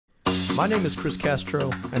My name is Chris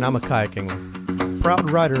Castro, and I'm a kayak angler.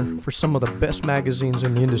 Proud writer for some of the best magazines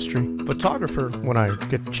in the industry. Photographer when I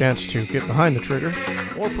get the chance to get behind the trigger.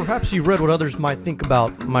 Or perhaps you've read what others might think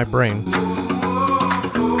about my brain.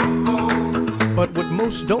 But what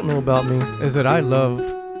most don't know about me is that I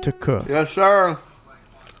love to cook. Yes, sir.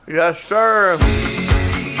 Yes, sir.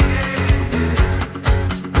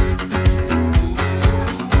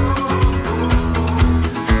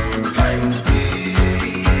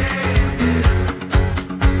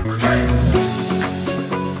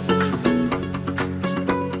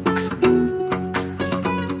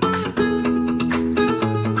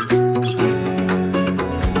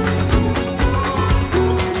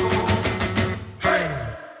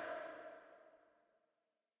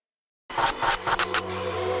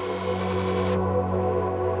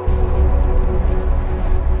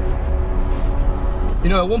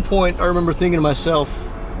 You know, at one point I remember thinking to myself,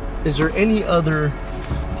 is there any other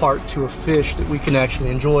part to a fish that we can actually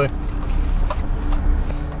enjoy?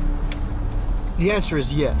 The answer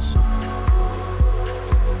is yes.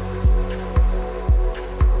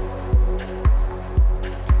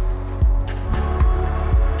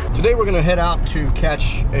 Today we're gonna head out to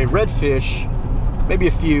catch a redfish, maybe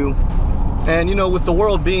a few. And you know, with the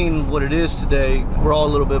world being what it is today, we're all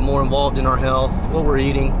a little bit more involved in our health, what we're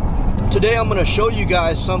eating. Today I'm going to show you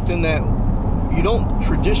guys something that you don't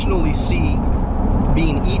traditionally see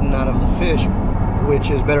being eaten out of the fish,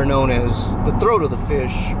 which is better known as the throat of the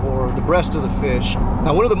fish or the breast of the fish.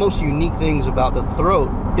 Now, one of the most unique things about the throat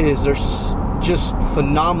is there's just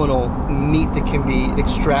phenomenal meat that can be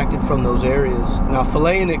extracted from those areas. Now,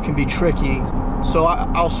 filleting it can be tricky, so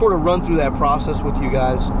I'll sort of run through that process with you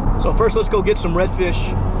guys. So first, let's go get some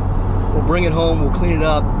redfish. We'll bring it home, we'll clean it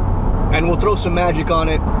up, and we'll throw some magic on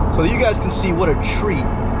it so that you guys can see what a treat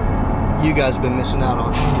you guys have been missing out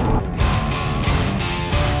on.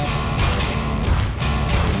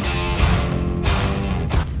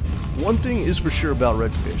 One thing is for sure about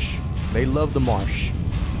redfish, they love the marsh.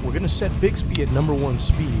 We're gonna set Bixby at #1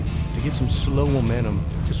 speed to get some slow momentum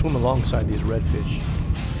to swim alongside these redfish.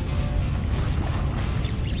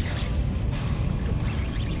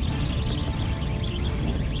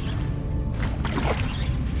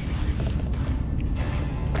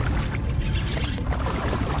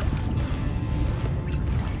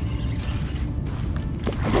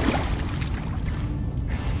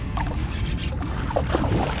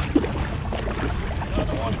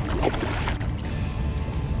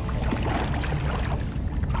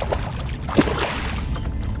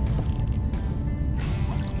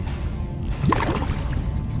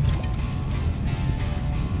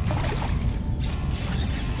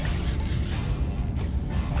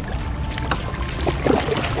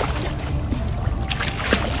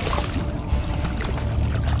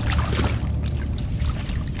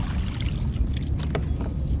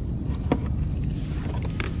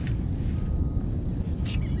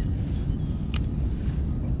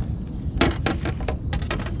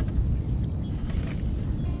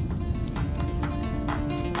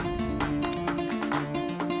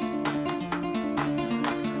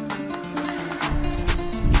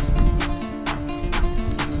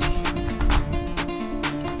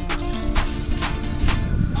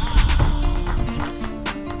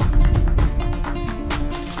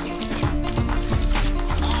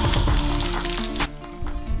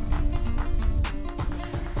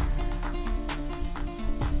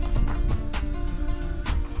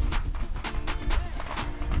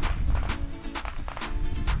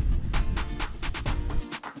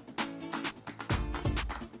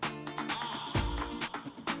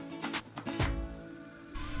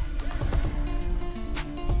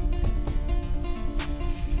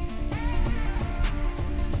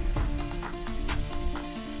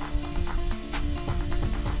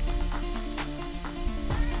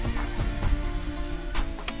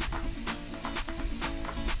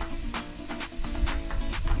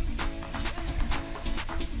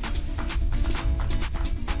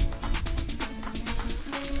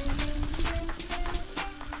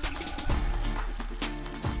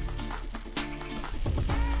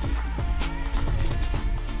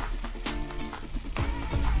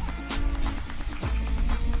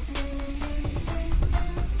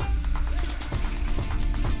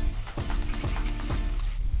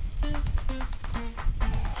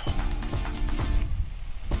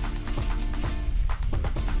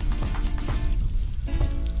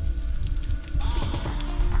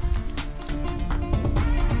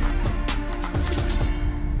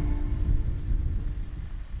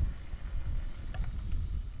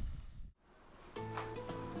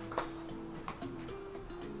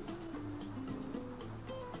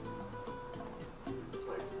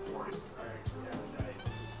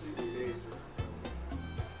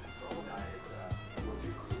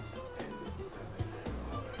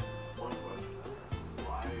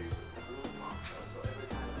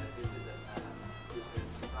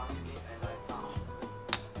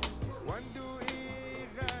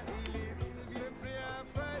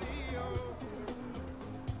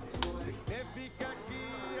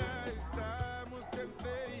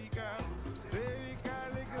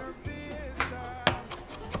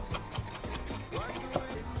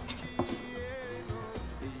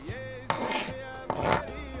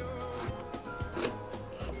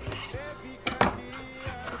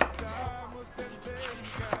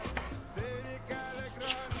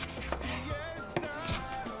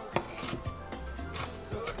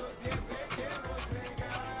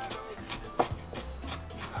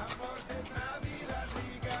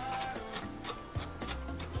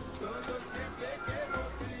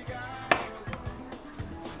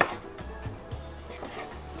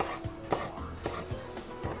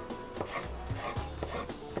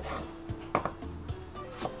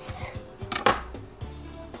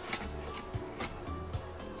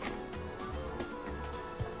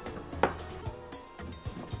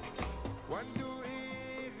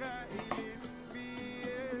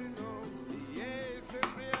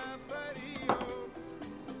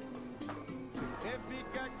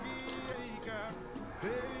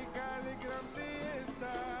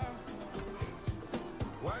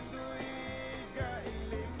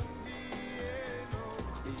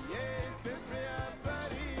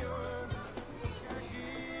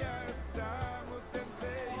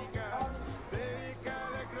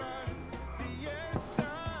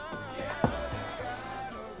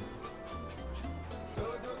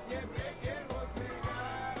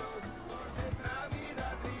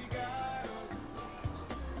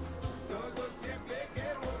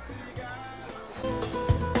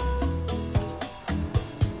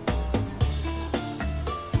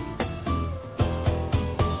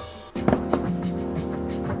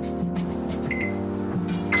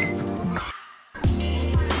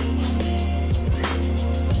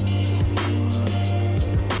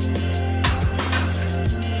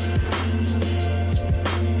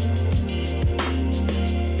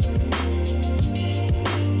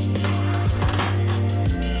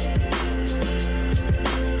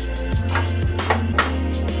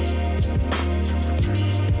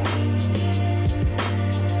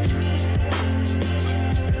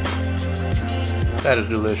 That is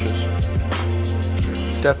delicious.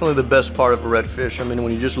 Definitely the best part of a redfish. I mean,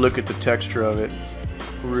 when you just look at the texture of it,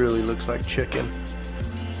 it really looks like chicken.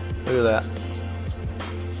 Look at that.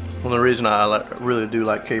 One of the reasons I really do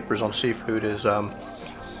like capers on seafood is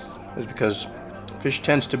because fish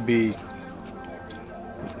tends to be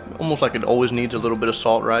almost like it always needs a little bit of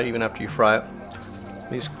salt, right? Even after you fry it.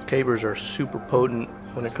 These capers are super potent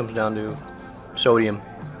when it comes down to sodium.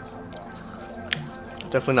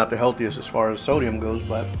 Definitely not the healthiest as far as sodium goes,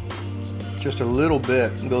 but just a little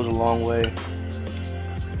bit goes a long way.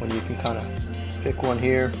 When you can kind of pick one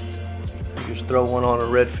here, you just throw one on a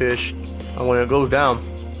redfish, and when it goes down,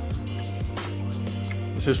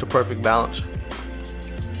 it's just a perfect balance.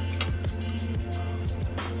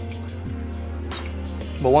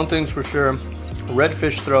 But one thing's for sure,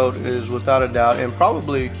 redfish throat is without a doubt, and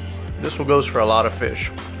probably this one goes for a lot of fish,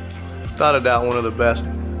 without a doubt one of the best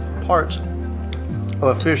parts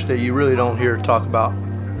of a fish that you really don't hear talk about.